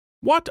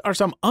What are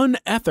some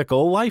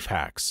unethical life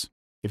hacks?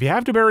 If you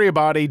have to bury a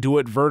body, do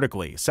it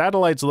vertically.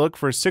 Satellites look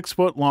for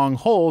 6-foot-long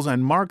holes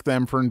and mark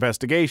them for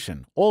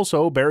investigation.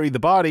 Also, bury the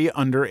body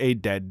under a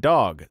dead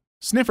dog.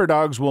 Sniffer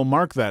dogs will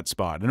mark that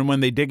spot, and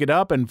when they dig it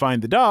up and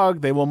find the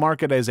dog, they will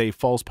mark it as a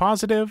false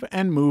positive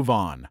and move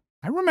on.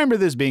 I remember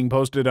this being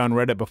posted on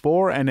Reddit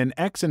before, and an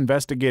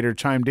ex-investigator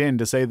chimed in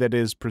to say that it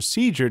is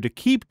procedure to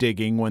keep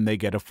digging when they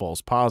get a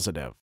false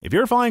positive. If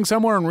you're flying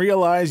somewhere and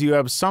realize you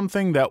have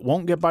something that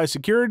won't get by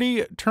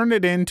security, turn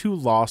it into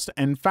lost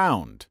and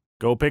found.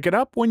 Go pick it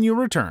up when you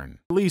return.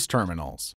 Police terminals.